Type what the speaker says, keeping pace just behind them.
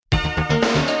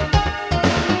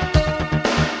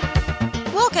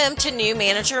Welcome to New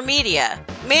Manager Media.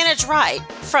 Manage right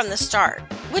from the start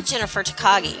with Jennifer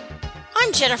Takagi.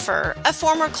 I'm Jennifer, a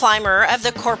former climber of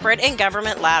the corporate and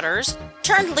government ladders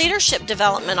turned leadership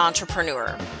development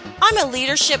entrepreneur. I'm a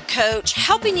leadership coach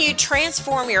helping you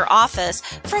transform your office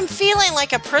from feeling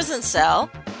like a prison cell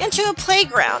into a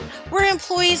playground where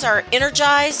employees are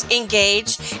energized,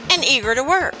 engaged, and eager to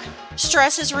work.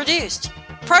 Stress is reduced.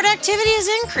 Productivity is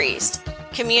increased.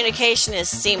 Communication is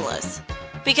seamless.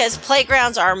 Because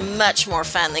playgrounds are much more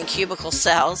fun than cubicle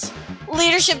cells.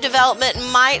 Leadership development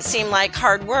might seem like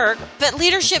hard work, but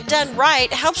leadership done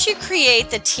right helps you create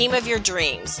the team of your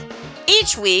dreams.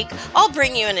 Each week, I'll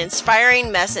bring you an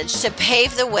inspiring message to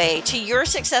pave the way to your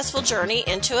successful journey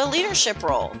into a leadership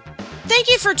role. Thank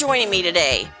you for joining me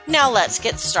today. Now let's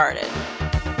get started.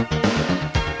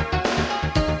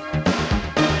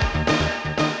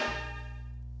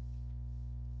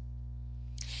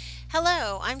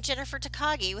 Hello, I'm Jennifer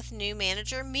Takagi with New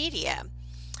Manager Media.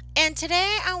 And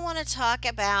today I want to talk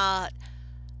about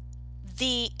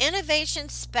the innovation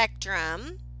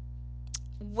spectrum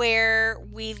where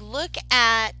we look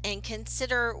at and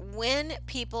consider when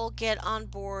people get on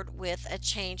board with a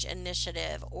change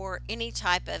initiative or any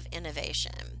type of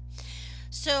innovation.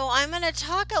 So I'm going to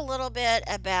talk a little bit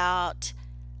about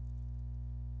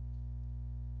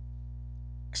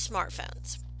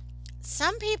smartphones.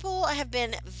 Some people have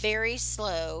been very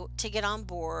slow to get on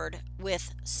board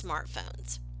with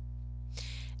smartphones.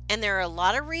 And there are a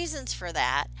lot of reasons for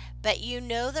that, but you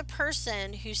know the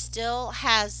person who still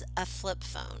has a flip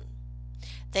phone.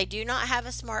 They do not have a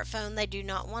smartphone. They do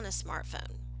not want a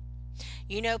smartphone.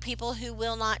 You know people who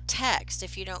will not text.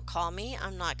 If you don't call me,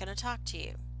 I'm not going to talk to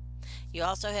you. You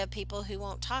also have people who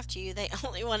won't talk to you. They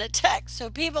only want to text. So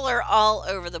people are all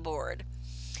over the board.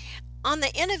 On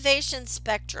the innovation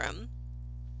spectrum,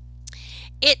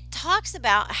 it talks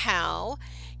about how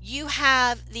you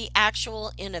have the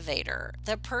actual innovator,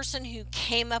 the person who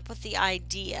came up with the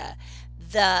idea,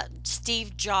 the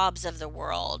Steve Jobs of the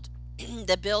world,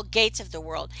 the Bill Gates of the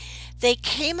world. They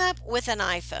came up with an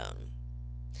iPhone.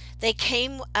 They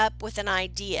came up with an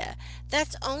idea.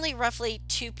 That's only roughly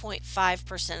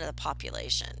 2.5% of the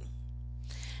population.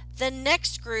 The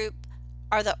next group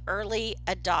are the early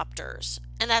adopters,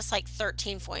 and that's like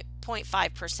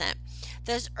 13.5%.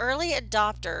 Those early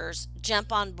adopters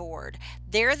jump on board.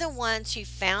 They're the ones who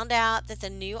found out that the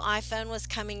new iPhone was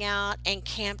coming out and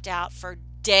camped out for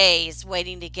days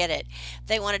waiting to get it.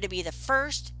 They wanted to be the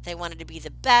first. They wanted to be the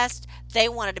best. They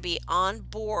wanted to be on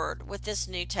board with this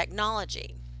new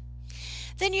technology.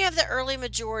 Then you have the early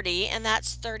majority, and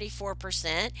that's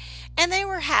 34%, and they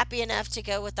were happy enough to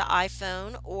go with the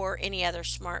iPhone or any other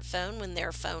smartphone when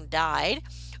their phone died,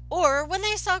 or when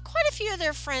they saw quite a few of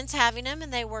their friends having them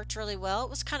and they worked really well. It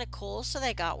was kind of cool, so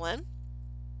they got one.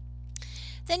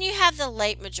 Then you have the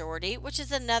late majority, which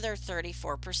is another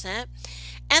 34%,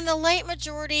 and the late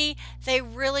majority, they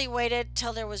really waited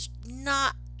till there was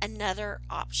not another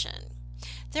option.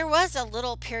 There was a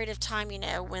little period of time,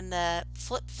 when the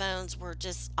flip phones were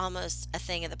just almost a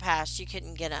thing of the past. You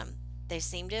couldn't get them. They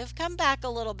seem to have come back a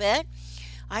little bit.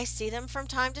 I see them from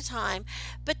time to time.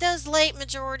 But those late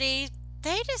majority,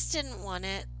 they just didn't want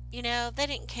it. They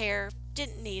didn't care,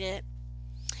 didn't need it.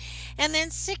 And then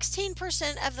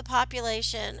 16% of the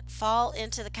population fall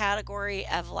into the category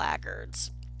of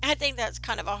laggards. I think that's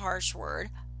kind of a harsh word,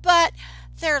 but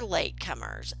they're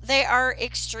latecomers. They are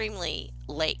extremely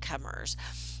latecomers.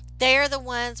 They are the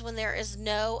ones when there is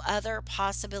no other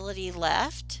possibility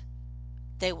left,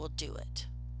 they will do it.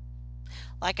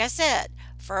 Like I said,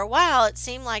 for a while it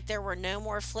seemed like there were no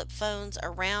more flip phones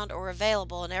around or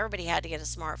available and everybody had to get a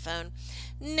smartphone.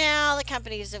 Now the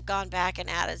companies have gone back and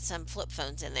added some flip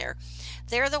phones in there.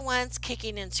 They're the ones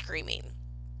kicking and screaming.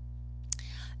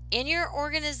 In your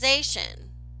organization,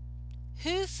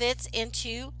 who fits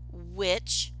into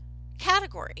which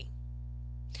category?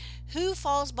 Who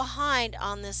falls behind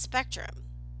on this spectrum?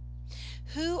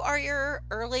 Who are your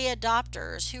early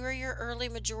adopters? Who are your early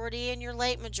majority and your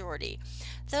late majority?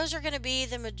 Those are going to be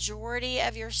the majority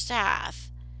of your staff.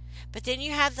 But then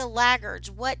you have the laggards.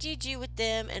 What do you do with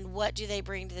them and what do they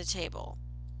bring to the table?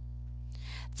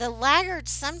 The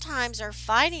laggards sometimes are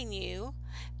fighting you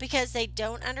because they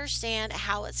don't understand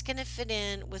how it's going to fit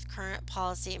in with current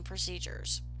policy and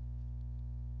procedures.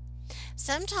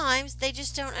 Sometimes they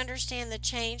just don't understand the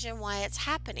change and why it's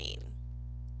happening.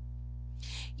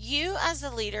 You as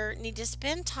a leader need to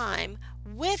spend time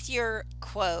with your,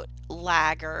 quote,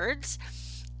 laggards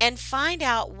and find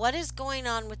out what is going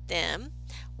on with them,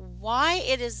 why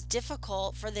it is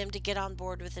difficult for them to get on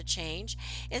board with a change,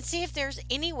 and see if there's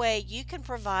any way you can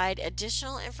provide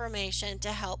additional information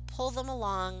to help pull them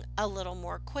along a little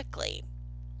more quickly.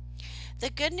 The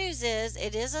good news is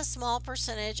it is a small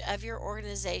percentage of your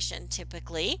organization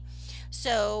typically,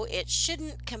 so it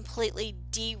shouldn't completely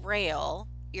derail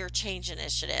your change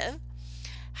initiative.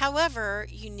 However,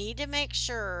 you need to make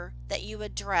sure that you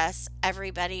address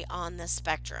everybody on the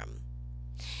spectrum.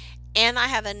 And I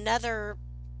have another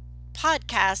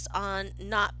podcast on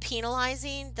not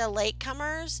penalizing the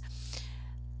latecomers.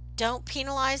 Don't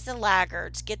penalize the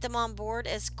laggards. Get them on board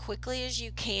as quickly as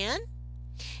you can.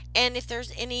 And if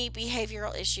there's any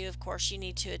behavioral issue, of course, you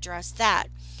need to address that.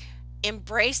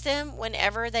 Embrace them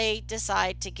whenever they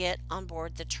decide to get on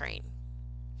board the train.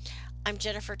 I'm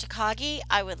Jennifer Takagi.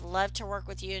 I would love to work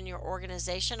with you and your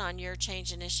organization on your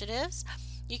change initiatives.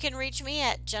 You can reach me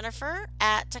at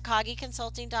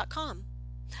jennifer@takagiconsulting.com.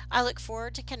 I look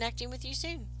forward to connecting with you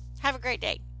soon. Have a great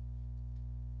day.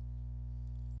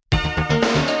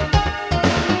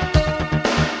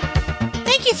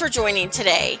 Thank you for joining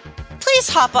today. Please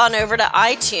hop on over to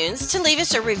iTunes to leave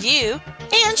us a review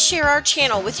and share our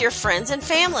channel with your friends and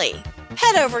family.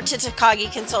 Head over to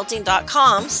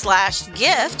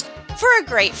takagiconsulting.com/gift for a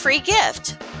great free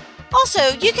gift. Also,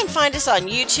 you can find us on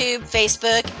YouTube,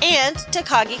 Facebook, and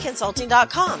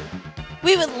takagiconsulting.com.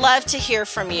 We would love to hear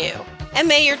from you, and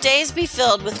may your days be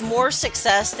filled with more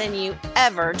success than you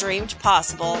ever dreamed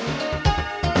possible.